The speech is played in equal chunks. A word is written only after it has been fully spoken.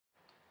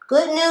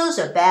Good news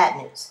or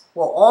bad news?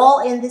 We're all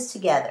in this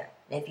together.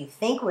 And if you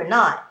think we're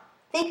not,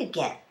 think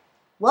again.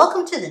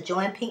 Welcome to the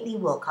JoAnn Pinkney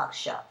Wilcox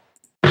Show.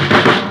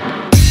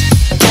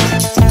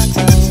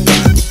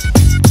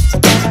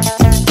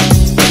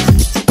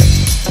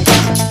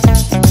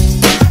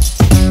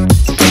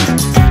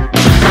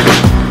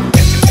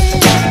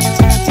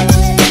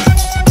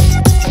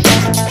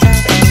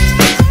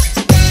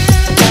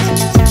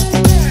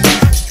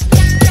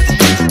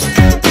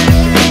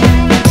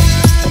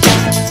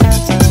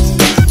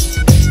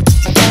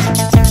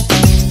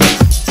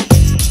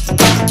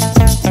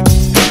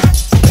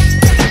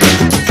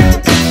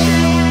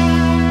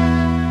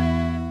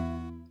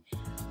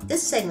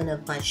 This segment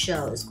of my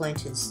show is going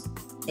to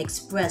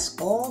express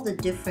all the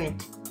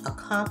different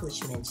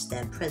accomplishments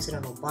that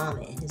President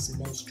Obama and his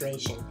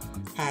administration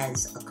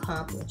has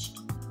accomplished.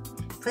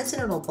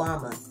 President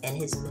Obama and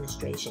his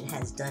administration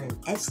has done an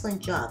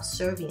excellent job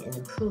serving and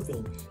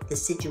improving the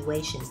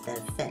situations that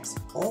affects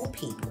all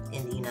people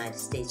in the United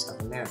States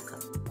of America.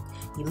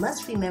 You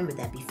must remember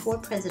that before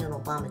President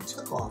Obama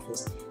took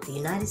office, the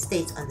United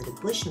States under the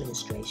Bush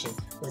administration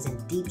was in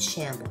deep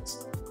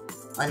shambles.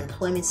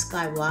 Unemployment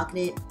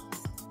skyrocketed,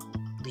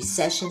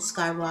 recession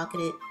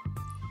skyrocketed,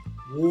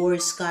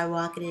 wars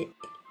skyrocketed,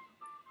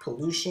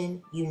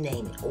 pollution, you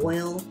name it,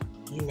 oil,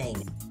 you name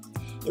it.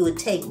 It would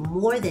take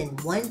more than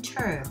one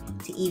term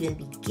to even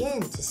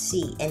begin to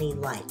see any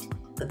light.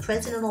 But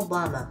President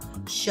Obama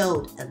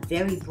showed a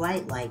very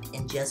bright light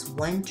in just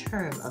one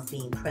term of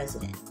being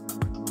president.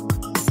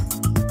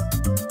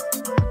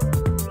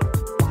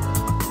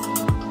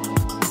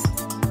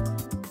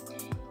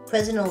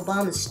 President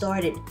Obama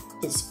started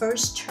his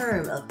first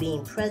term of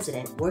being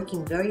president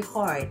working very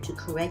hard to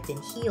correct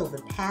and heal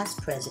the past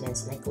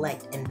president's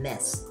neglect and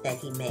mess that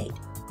he made.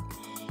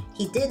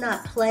 He did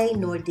not play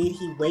nor did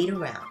he wait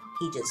around.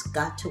 He just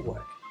got to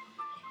work.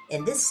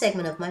 In this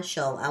segment of my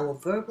show, I will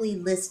verbally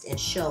list and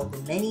show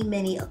the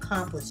many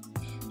accomplishments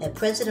that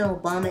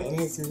President Obama and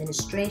his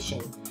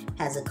administration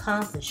has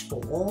accomplished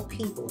for all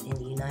people in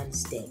the United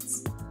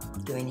States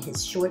during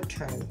his short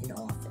term in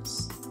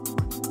office.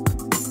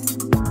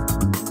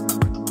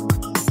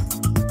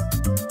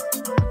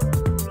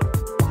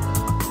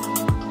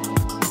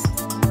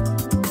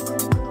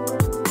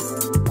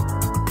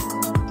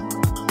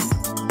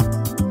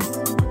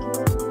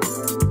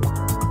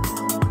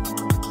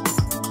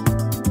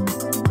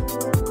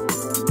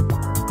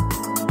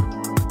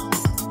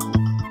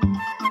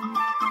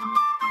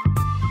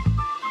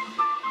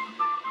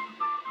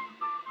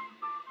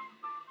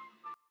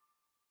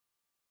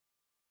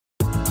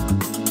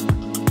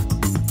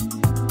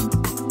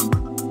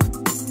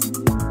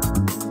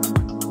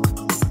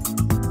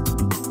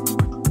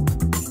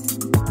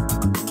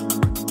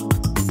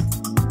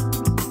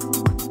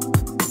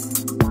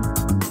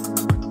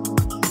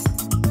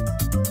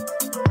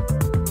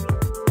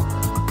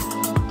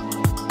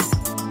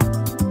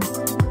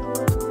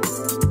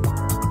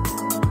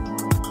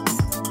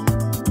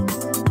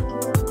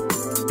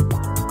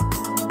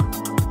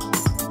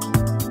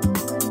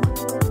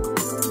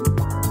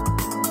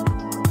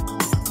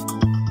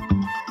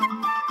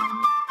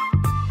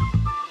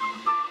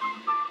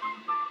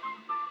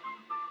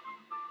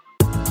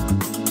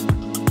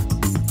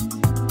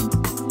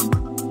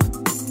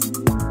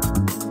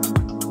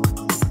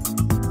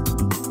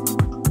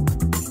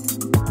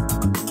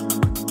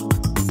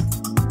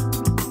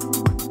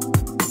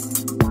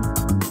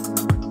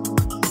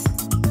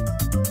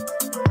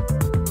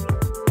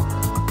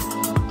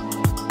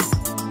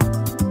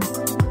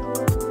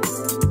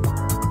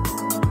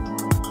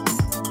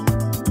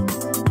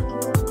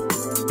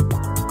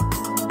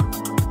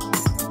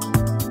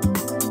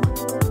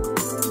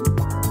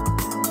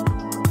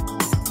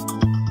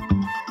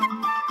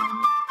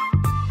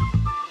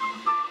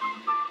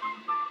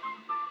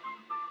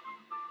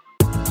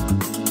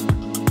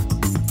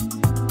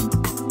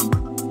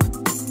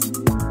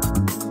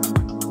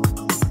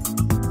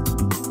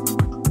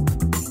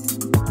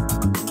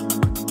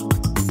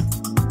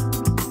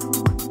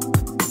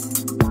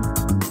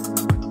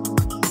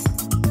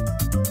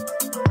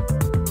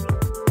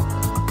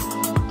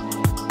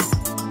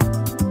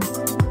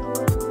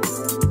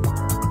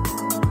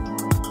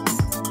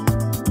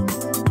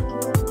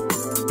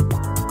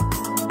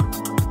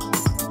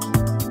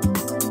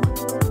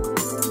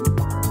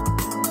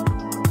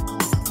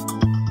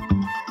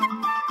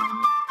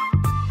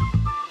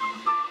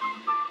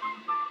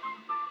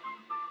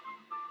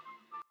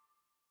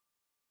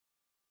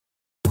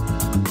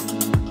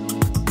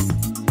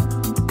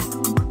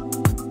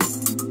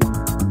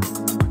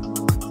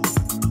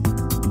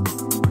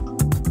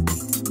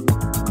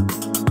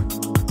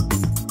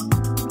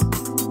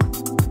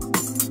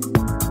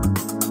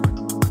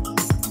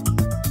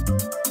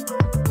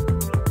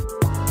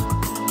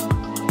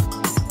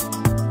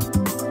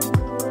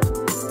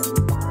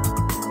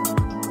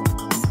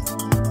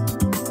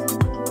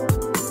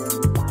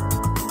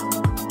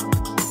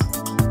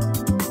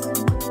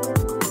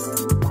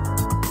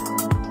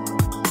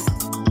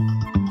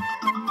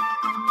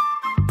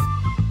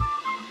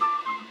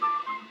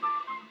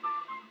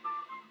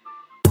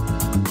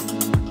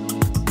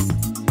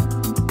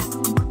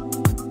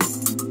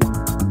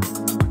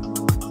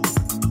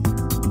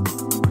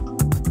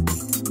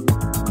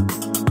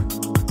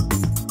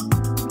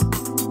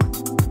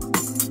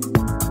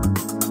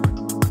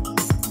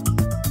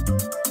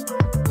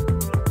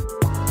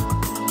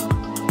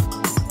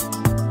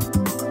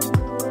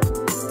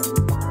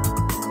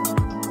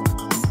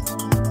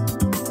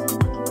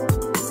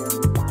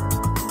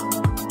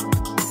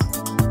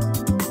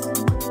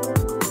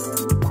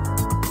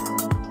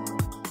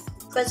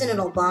 President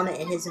Obama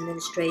and his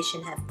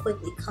administration have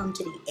quickly come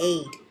to the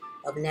aid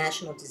of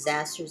national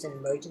disasters and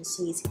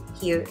emergencies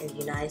here in the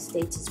United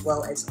States as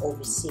well as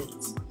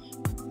overseas.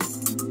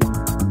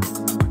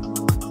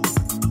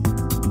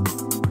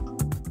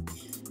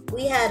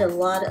 We had a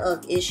lot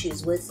of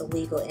issues with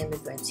illegal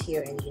immigrants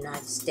here in the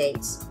United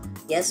States.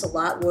 Yes, a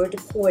lot were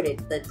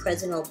deported, but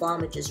President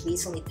Obama just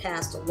recently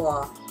passed a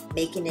law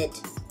making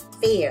it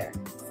fair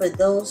for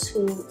those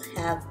who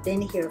have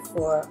been here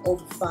for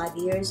over 5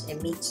 years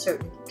and meet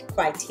certain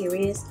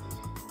criteria.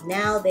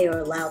 Now they are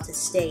allowed to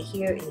stay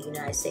here in the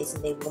United States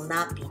and they will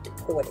not be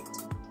deported.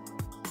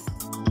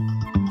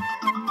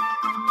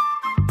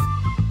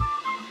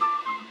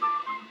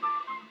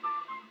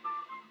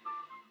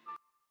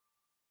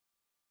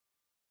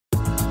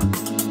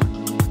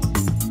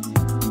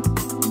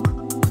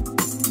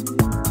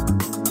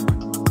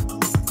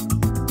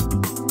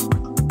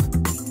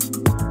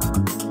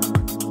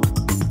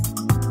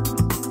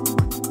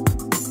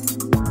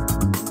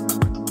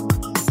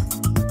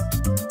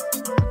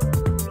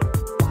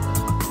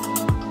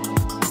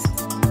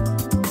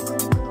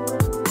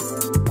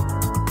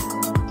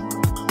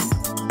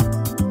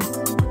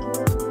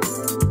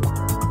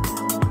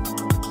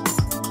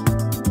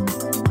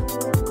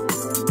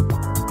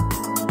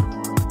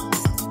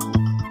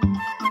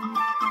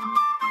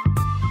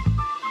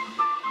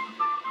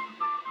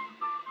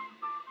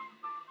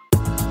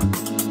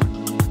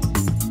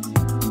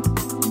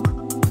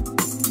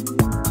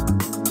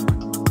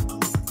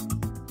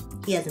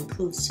 He has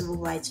improved civil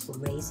rights for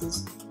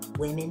races,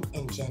 women,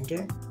 and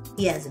gender.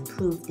 He has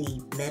improved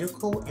the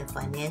medical and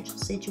financial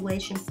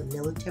situation for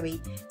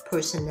military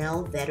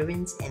personnel,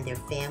 veterans, and their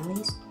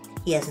families.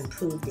 He has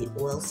improved the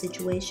oil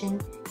situation,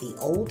 the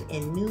old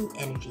and new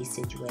energy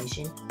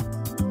situation.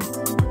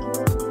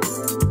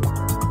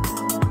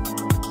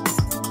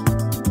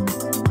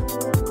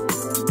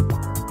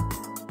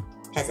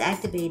 Has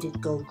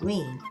activated Go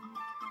Green,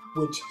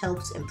 which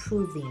helps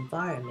improve the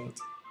environment.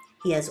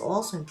 He has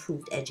also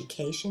improved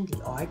education,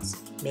 the arts,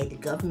 made the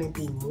government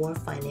be more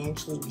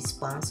financially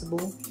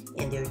responsible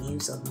in their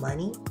use of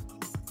money.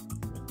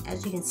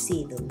 As you can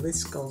see, the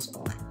list goes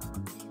on.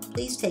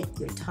 Please take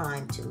your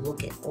time to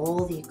look at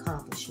all the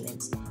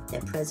accomplishments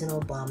that President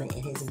Obama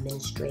and his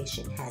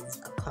administration has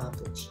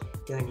accomplished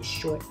during his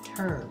short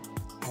term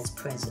as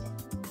president.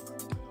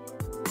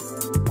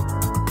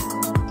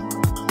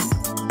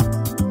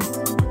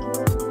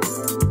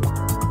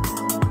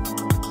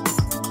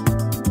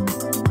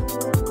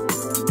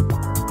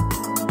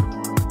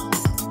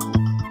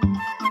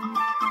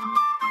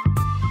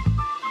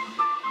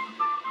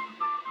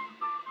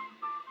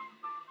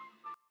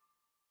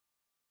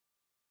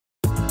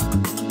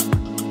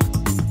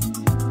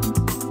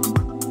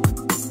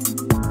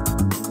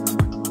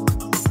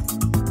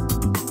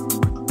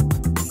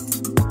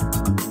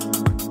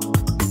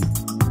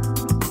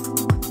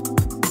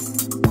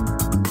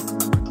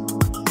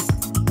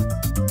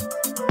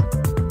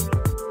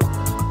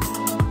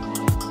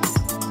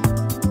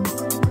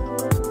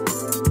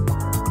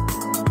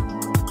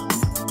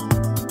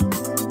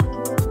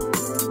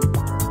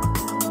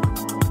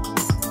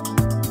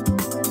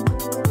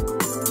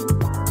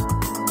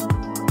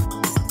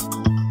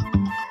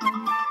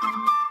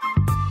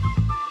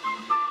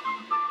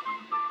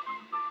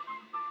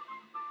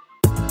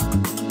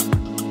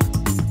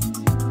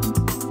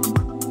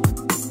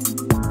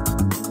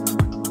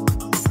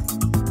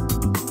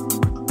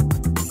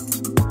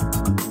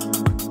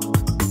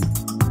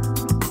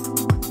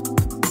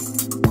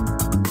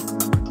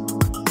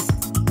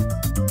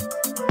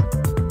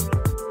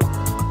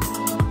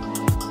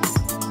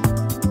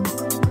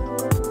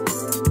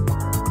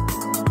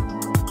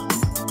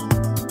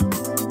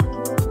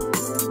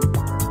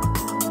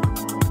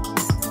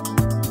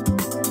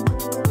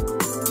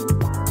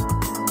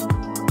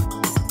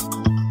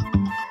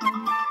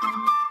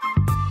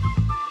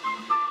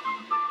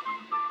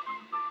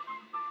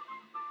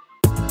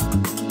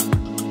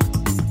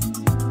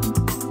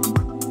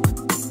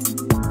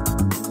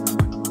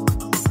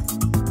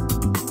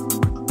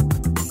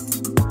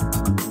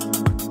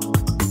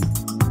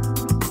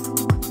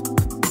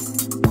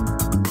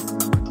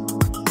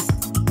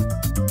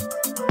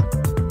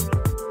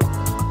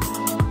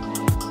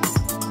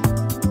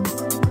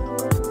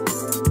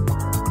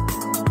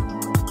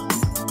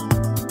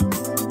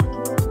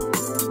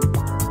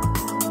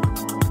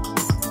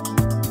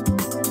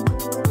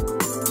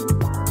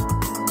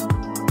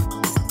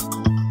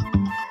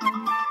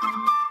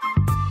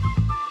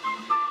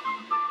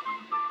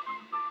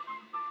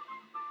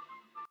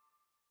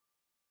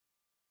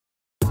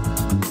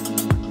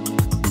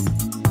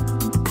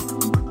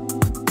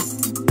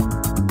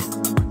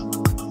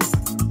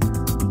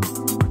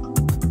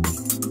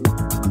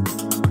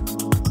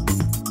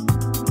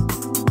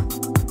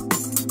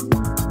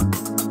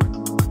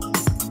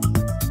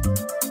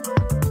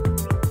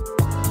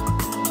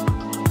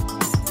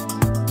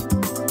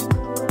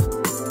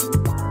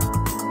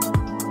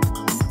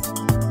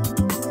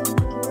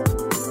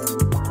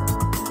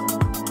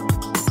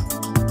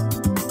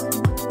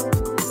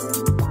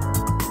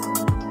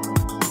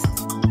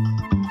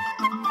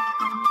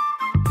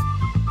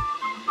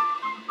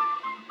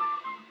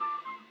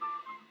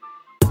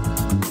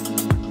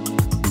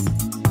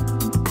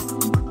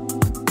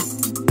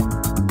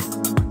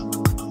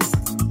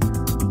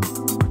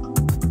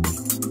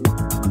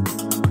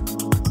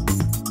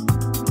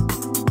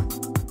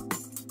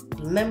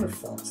 Remember,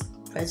 folks,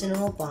 President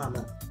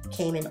Obama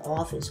came in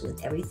office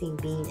with everything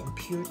being in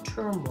pure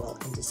turmoil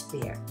and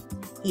despair.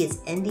 He is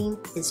ending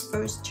his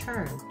first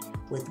term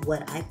with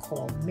what I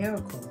call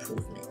miracle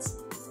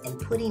improvements and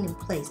putting in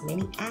place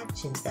many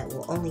actions that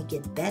will only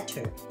get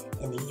better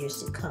in the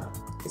years to come,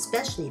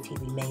 especially if he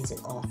remains in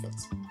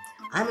office.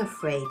 I'm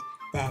afraid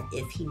that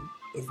if he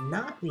is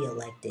not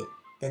reelected,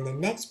 then the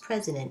next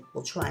president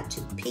will try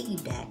to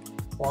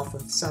piggyback off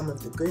of some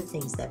of the good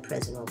things that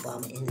President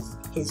Obama and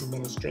his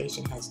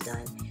administration has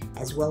done,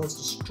 as well as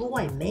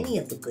destroy many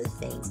of the good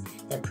things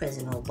that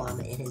President Obama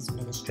and his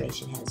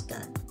administration has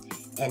done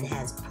and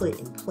has put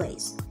in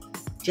place,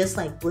 just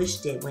like Bush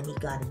did when he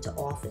got into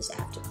office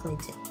after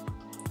Clinton.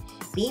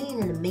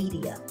 Being in the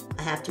media,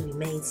 I have to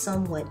remain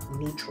somewhat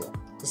neutral,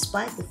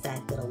 despite the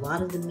fact that a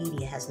lot of the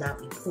media has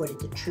not reported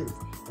the truth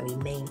and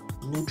remain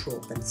neutral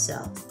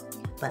themselves.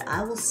 But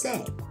I will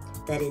say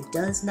that it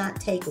does not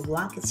take a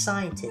rocket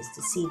scientist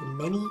to see the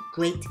many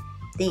great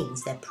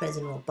things that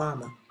President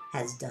Obama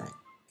has done.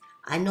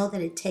 I know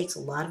that it takes a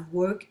lot of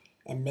work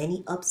and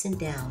many ups and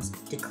downs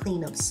to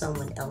clean up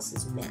someone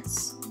else's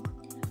mess.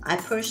 I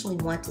personally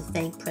want to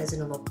thank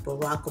President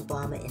Barack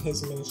Obama and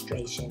his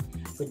administration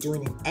for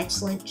doing an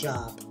excellent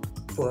job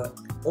for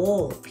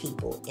all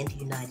people in the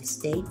United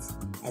States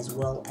as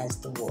well as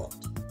the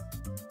world.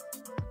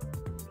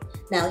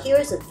 Now, here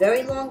is a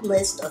very long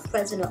list of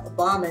President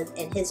Obama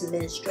and his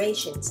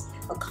administration's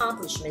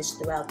accomplishments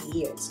throughout the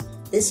years.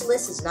 This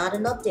list is not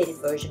an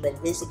updated version, but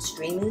it is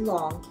extremely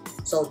long,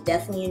 so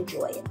definitely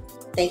enjoy it.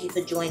 Thank you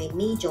for joining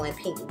me, JoAnn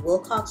Pinkney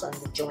Wilcox, on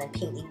the JoAnn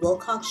Pinkney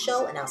Wilcox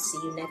Show, and I'll see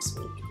you next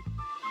week.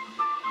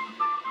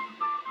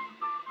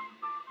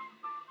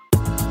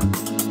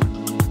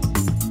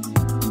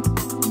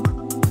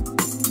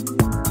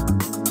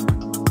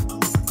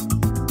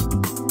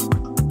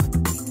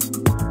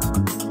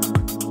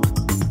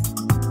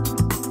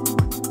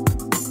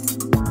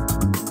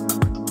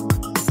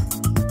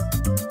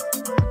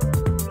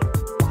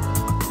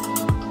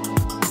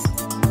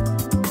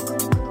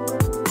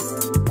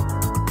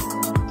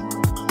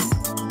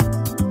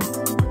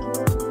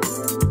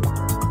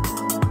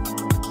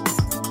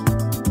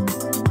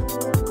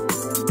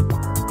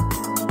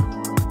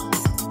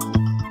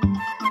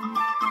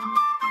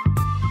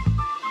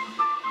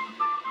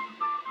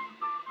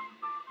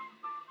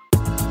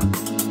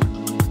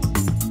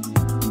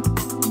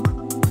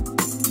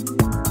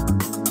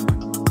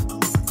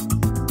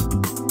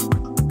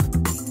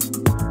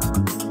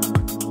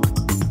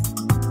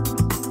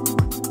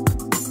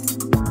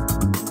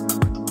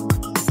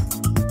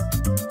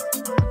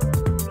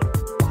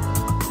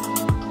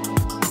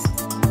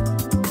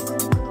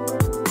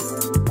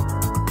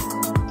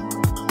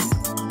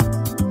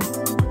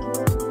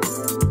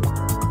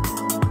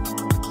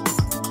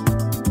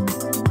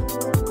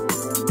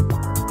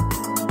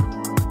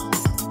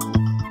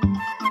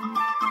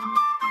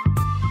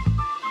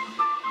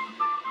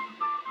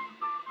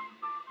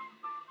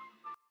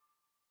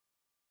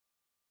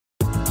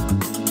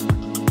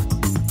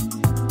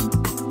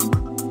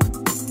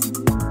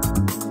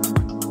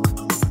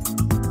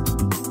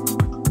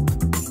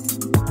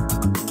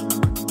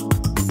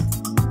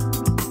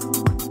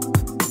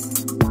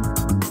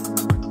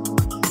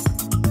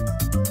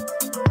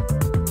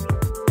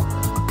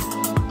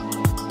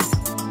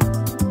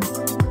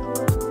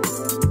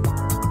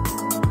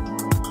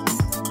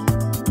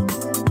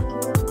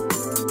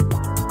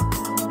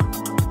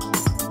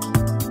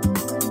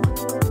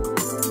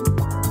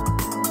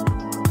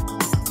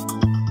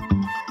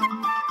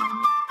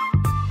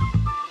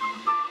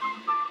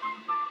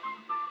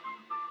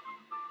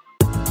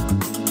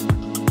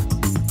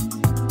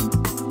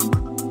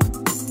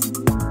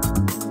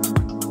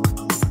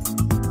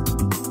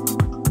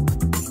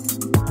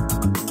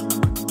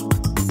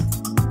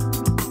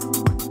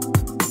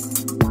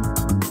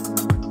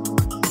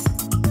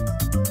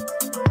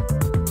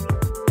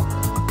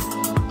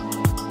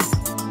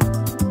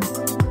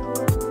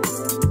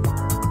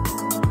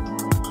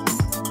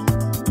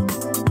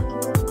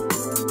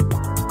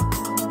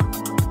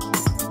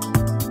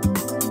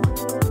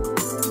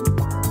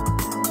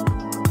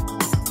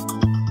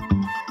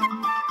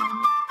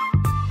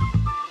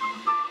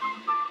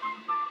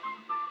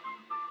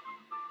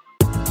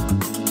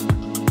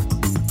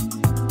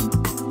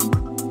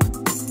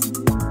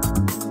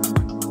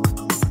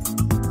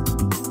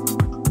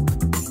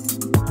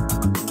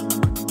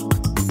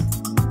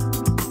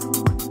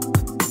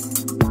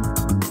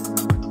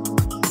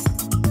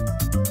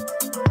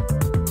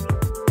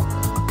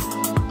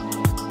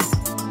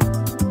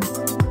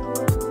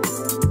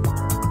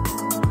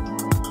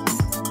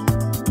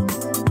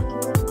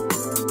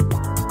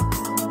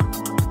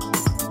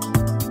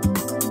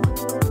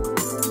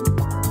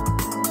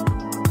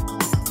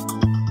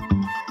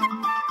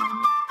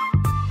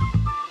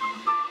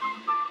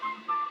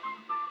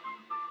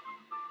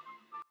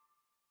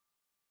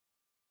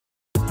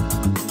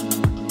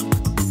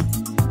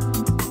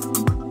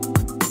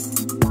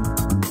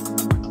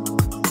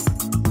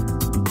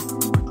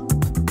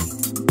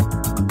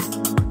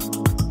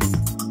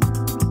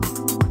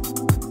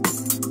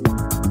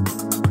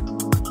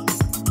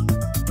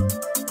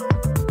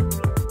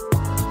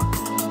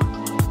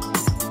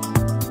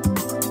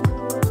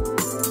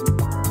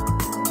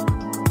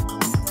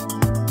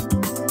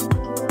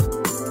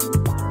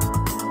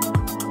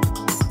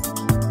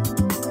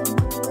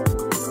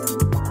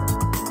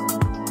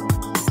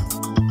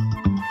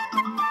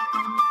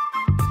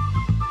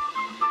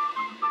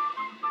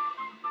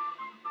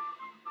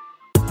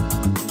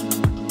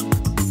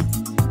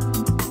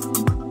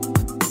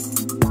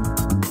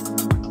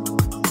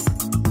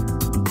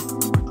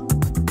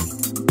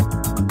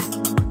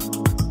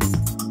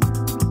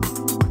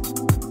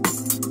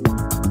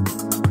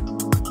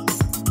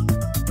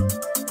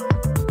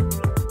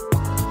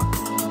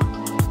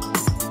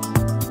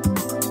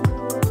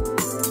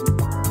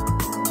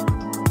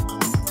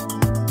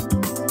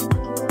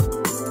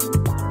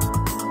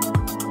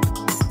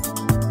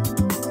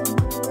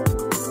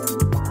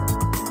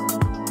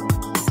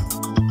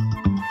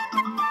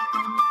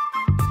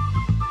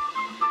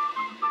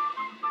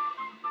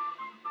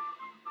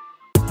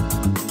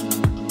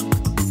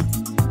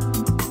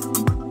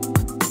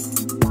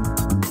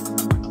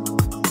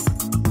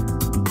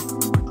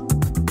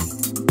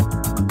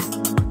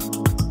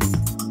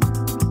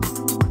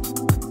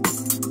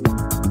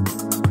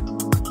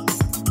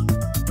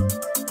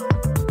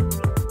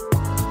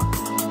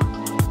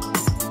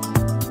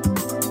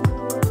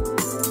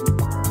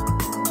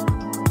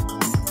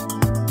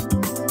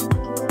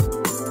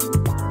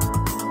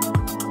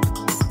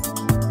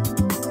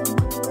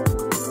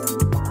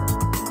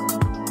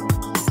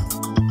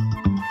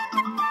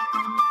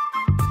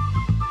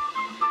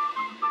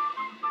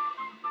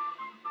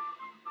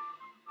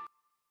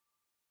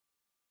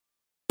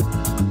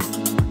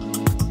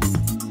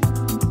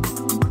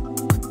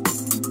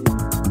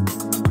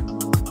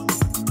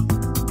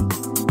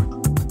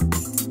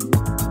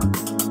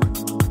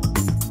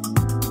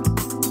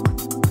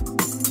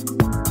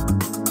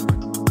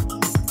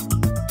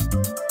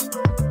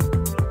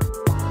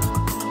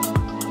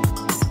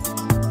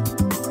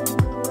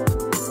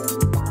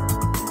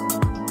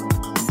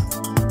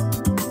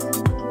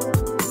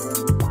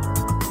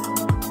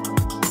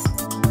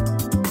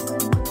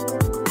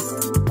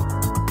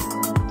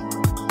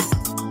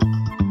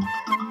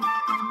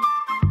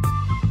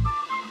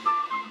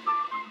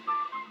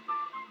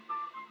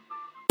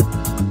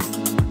 Bye.